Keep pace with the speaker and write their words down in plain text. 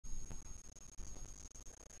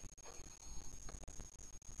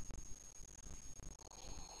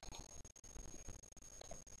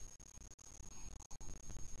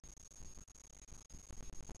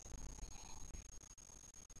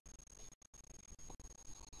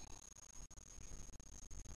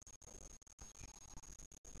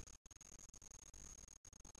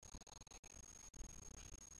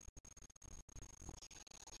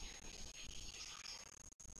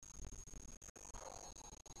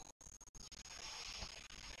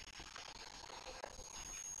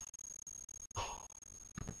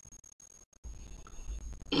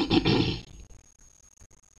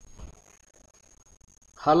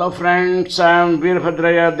Hello friends, I am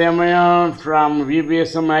Veerbhadraya Demaya from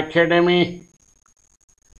VBSM Academy,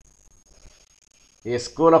 a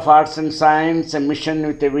School of Arts and Science, a mission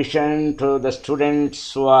with a vision to the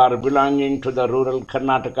students who are belonging to the rural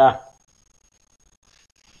Karnataka.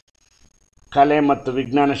 Kale ಮತ್ತು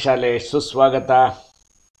ವಿಜ್ಞಾನ ಶಾಲೆ ಸುಸ್ವಾಗತ.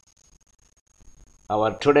 Our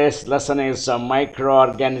today's lesson is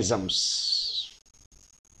microorganisms.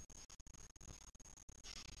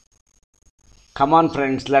 Come on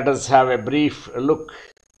friends, let us have a brief look,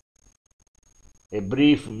 a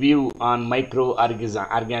brief view on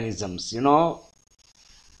microorganisms. You know,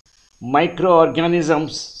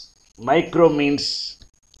 microorganisms, micro means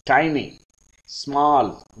tiny, small,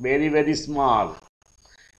 very, very small.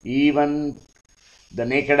 Even the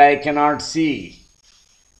naked eye cannot see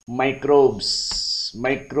microbes,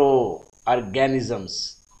 microorganisms.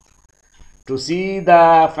 To see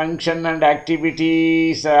the function and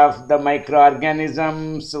activities of the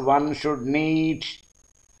microorganisms, one should need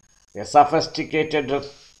a sophisticated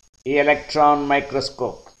electron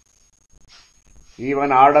microscope.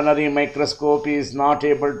 Even ordinary microscope is not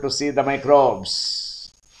able to see the microbes.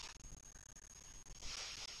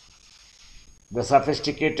 The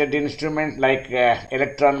sophisticated instrument like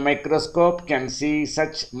electron microscope can see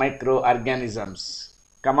such microorganisms.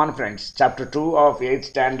 Come on friends, chapter 2 of 8th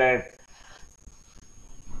standard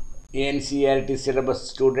NCERT syllabus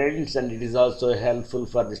students, and it is also helpful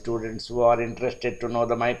for the students who are interested to know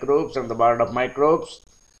the microbes and the world of microbes.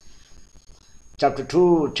 Chapter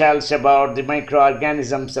 2 tells about the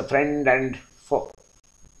microorganisms, a friend and foe.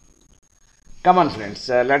 Come on friends,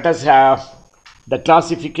 let us have the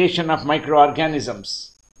classification of microorganisms.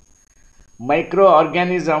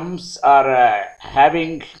 Microorganisms are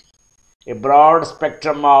having a broad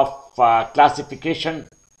spectrum of classification.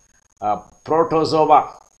 Protozoa,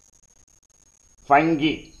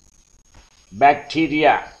 fungi,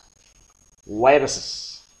 bacteria,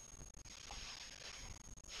 viruses.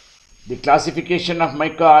 The classification of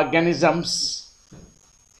microorganisms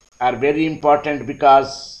are very important because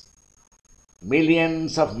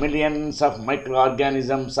millions of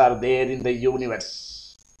microorganisms are there in the universe.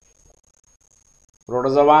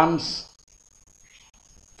 Protozoans,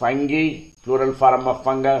 fungi, plural form of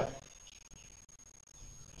fungi,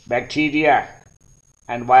 bacteria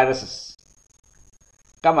and viruses.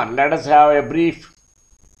 Come on, let us have a brief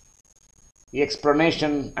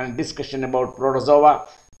explanation and discussion about protozoa,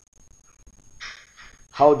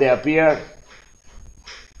 how they appear,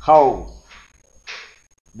 how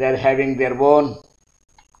they are having their own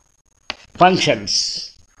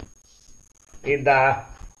functions in the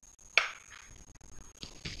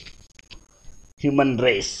human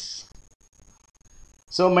race.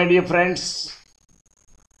 So my dear friends,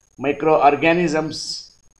 microorganisms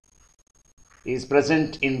is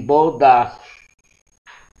present in both the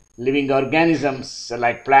living organisms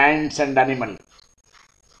like plants and animal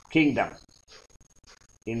kingdom,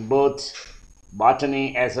 in both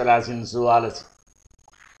botany as well as in zoology.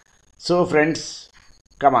 So friends,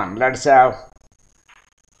 come on, let's have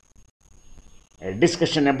a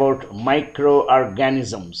discussion about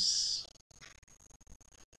microorganisms.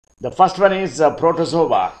 The first one is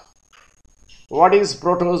protozoa. What is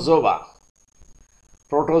protozoa?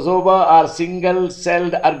 Protozoa are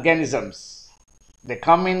single-celled organisms. They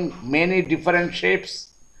come in many different shapes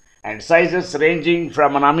and sizes, ranging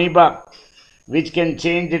from an amoeba, which can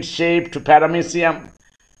change its shape, to paramecium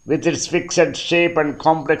with its fixed shape and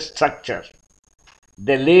complex structure.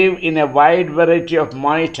 They live in a wide variety of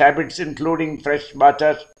moist habits, including fresh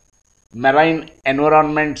water, marine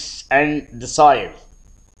environments, and the soil.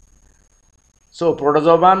 So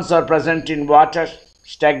protozoans are present in water,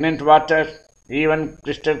 stagnant water, even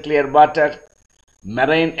crystal clear water,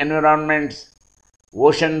 marine environments,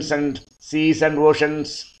 oceans and seas and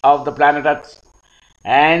oceans of the planet Earth,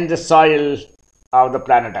 and the soil of the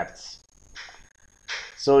planet Earth.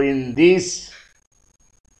 So in these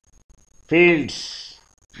fields,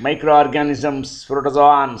 microorganisms,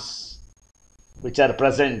 protozoans, which are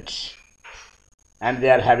present, and they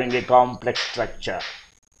are having a complex structure.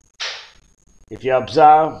 If you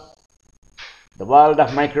observe the world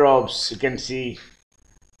of microbes, you can see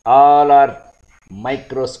all are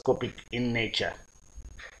microscopic in nature.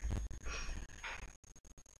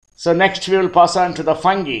 So next we will pass on to the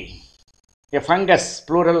fungi. A fungus,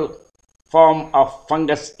 plural form of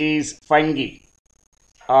fungus is fungi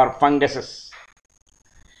or funguses,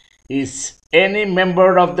 is any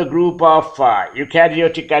member of the group of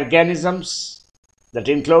eukaryotic organisms that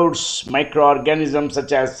includes microorganisms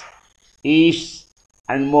such as yeast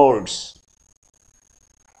and molds.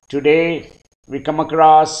 Today we come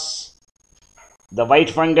across the white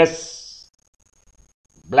fungus,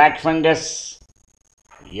 black fungus,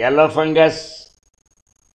 yellow fungus,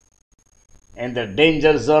 and the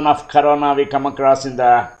danger zone of corona we come across in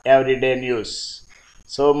the everyday news.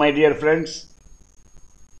 So my dear friends,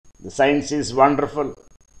 the science is wonderful.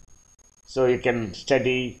 So you can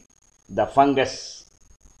study the fungus,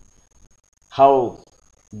 how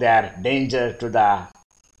they are danger to the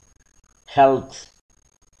health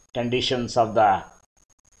conditions of the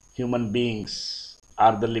human beings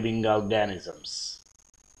or the living organisms.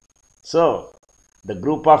 So the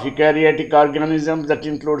group of eukaryotic organisms that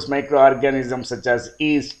includes microorganisms such as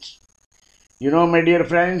yeast. You know, my dear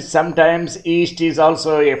friends, sometimes yeast is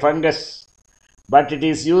also a fungus, but it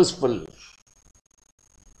is useful.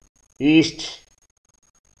 Yeast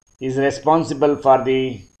is responsible for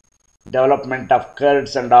the development of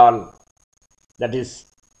curds and all. That is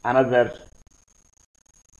another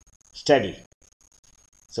study.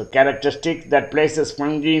 So characteristic that places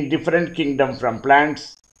fungi in different kingdom from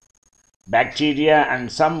plants, bacteria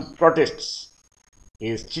and some protists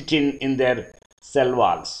is chitin in their cell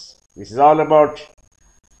walls. This is all about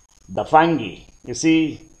the fungi. You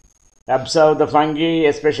see, observe the fungi,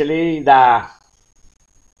 especially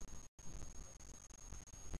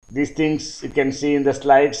these things you can see in the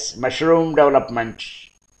slides. Mushroom development,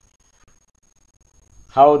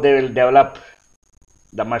 how they will develop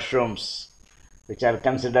the mushrooms, which are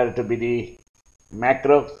considered to be the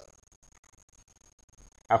macro.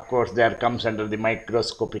 Of course, there comes under the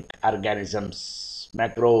microscopic organisms,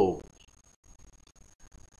 macro.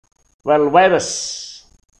 Well, virus.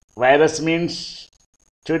 Virus means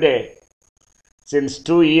today, since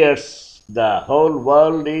 2 years, the whole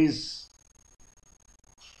world is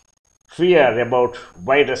fear about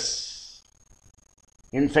virus,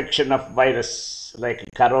 infection of virus like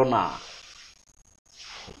corona,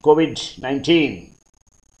 COVID-19.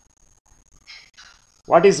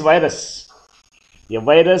 What is virus? A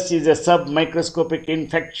virus is a submicroscopic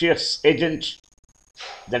infectious agent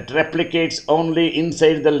that replicates only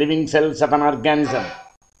inside the living cells of an organism.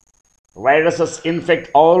 Viruses infect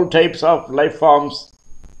all types of life forms,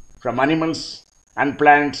 from animals and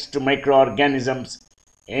plants to microorganisms,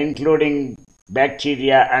 including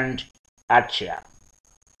bacteria and archaea.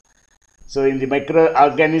 So in the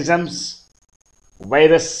microorganisms,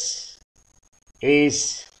 virus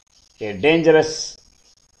is a dangerous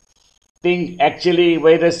thing. Actually,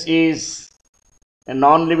 virus is a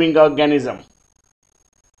non-living organism,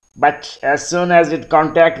 but as soon as it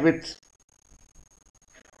contact with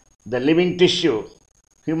the living tissue,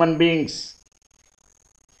 human beings,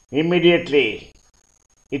 immediately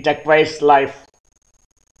it acquires life.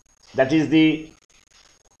 That is the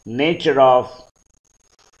nature of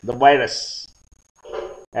the virus.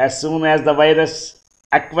 As soon as the virus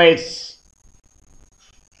acquires,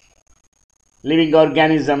 living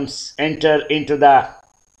organisms enter into the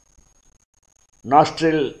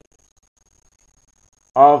nostril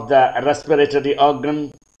of the respiratory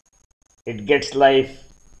organ, it gets life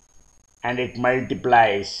and it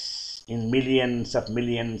multiplies in millions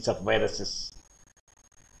of viruses.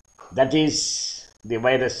 That is the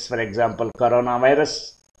virus. For example,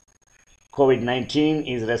 coronavirus, COVID-19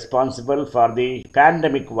 is responsible for the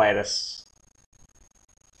pandemic virus.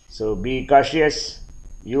 So be cautious,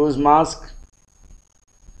 use mask,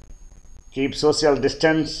 keep social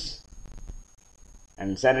distance,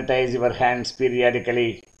 and sanitize your hands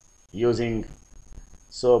periodically using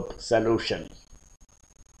soap solution.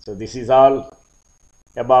 So this is all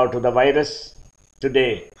about the virus.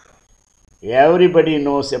 Today, everybody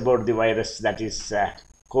knows about the virus, that is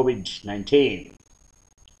COVID-19,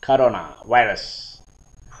 coronavirus.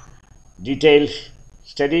 Detailed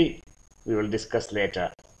study we will discuss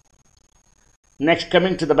later. Next,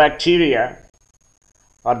 coming to the bacteria,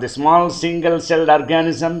 or the small single-celled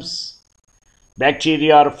organisms.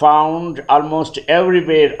 Bacteria are found almost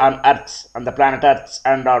everywhere on Earth, on the planet Earth,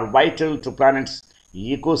 and are vital to planet's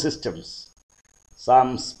ecosystems.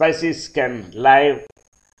 Some species can live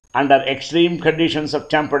under extreme conditions of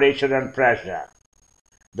temperature and pressure.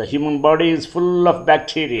 The human body is full of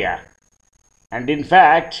bacteria, and in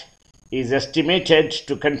fact is estimated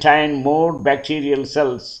to contain more bacterial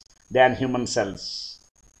cells than human cells.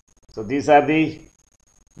 So these are the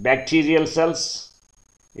bacterial cells.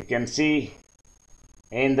 You can see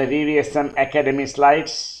in the various academy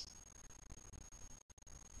slides,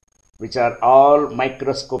 which are all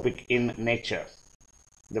microscopic in nature.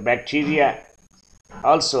 The bacteria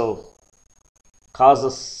also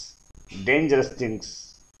causes dangerous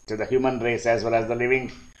things to the human race as well as the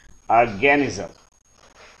living organism.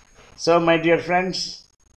 So my dear friends,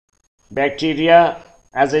 bacteria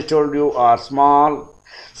as I told you, are small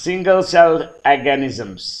single-celled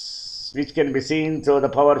organisms which can be seen through the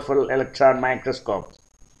powerful electron microscope.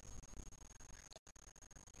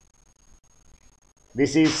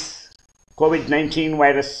 This is COVID-19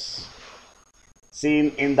 virus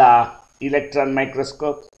seen in the electron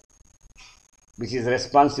microscope, which is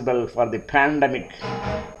responsible for the pandemic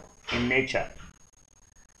in nature.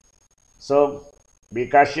 So be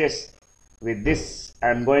cautious. With this, I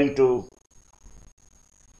am going to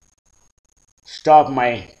stop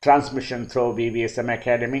my transmission through VVSM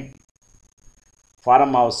Academy,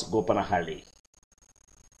 Farmhouse Gopanahalli.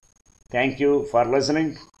 Thank you for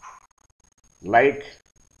listening. Like,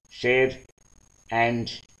 share,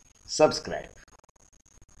 and subscribe.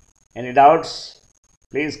 Any doubts?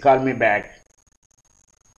 Please call me back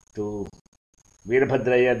to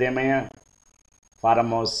Veerabhadraya Demaya,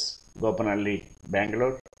 Farmhouse Gopanahalli,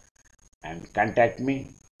 Bangalore, and contact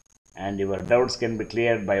me, and your doubts can be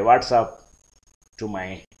cleared by WhatsApp to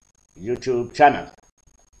my YouTube channel.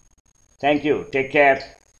 Thank you. Take care.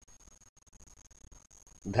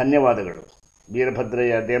 ಧನ್ಯವಾದಗಳು.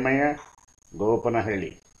 ವೀರಭದ್ರಯ್ಯ ದೇಮಯ್ಯ,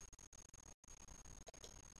 ಗೋಪನಹಳ್ಳಿ.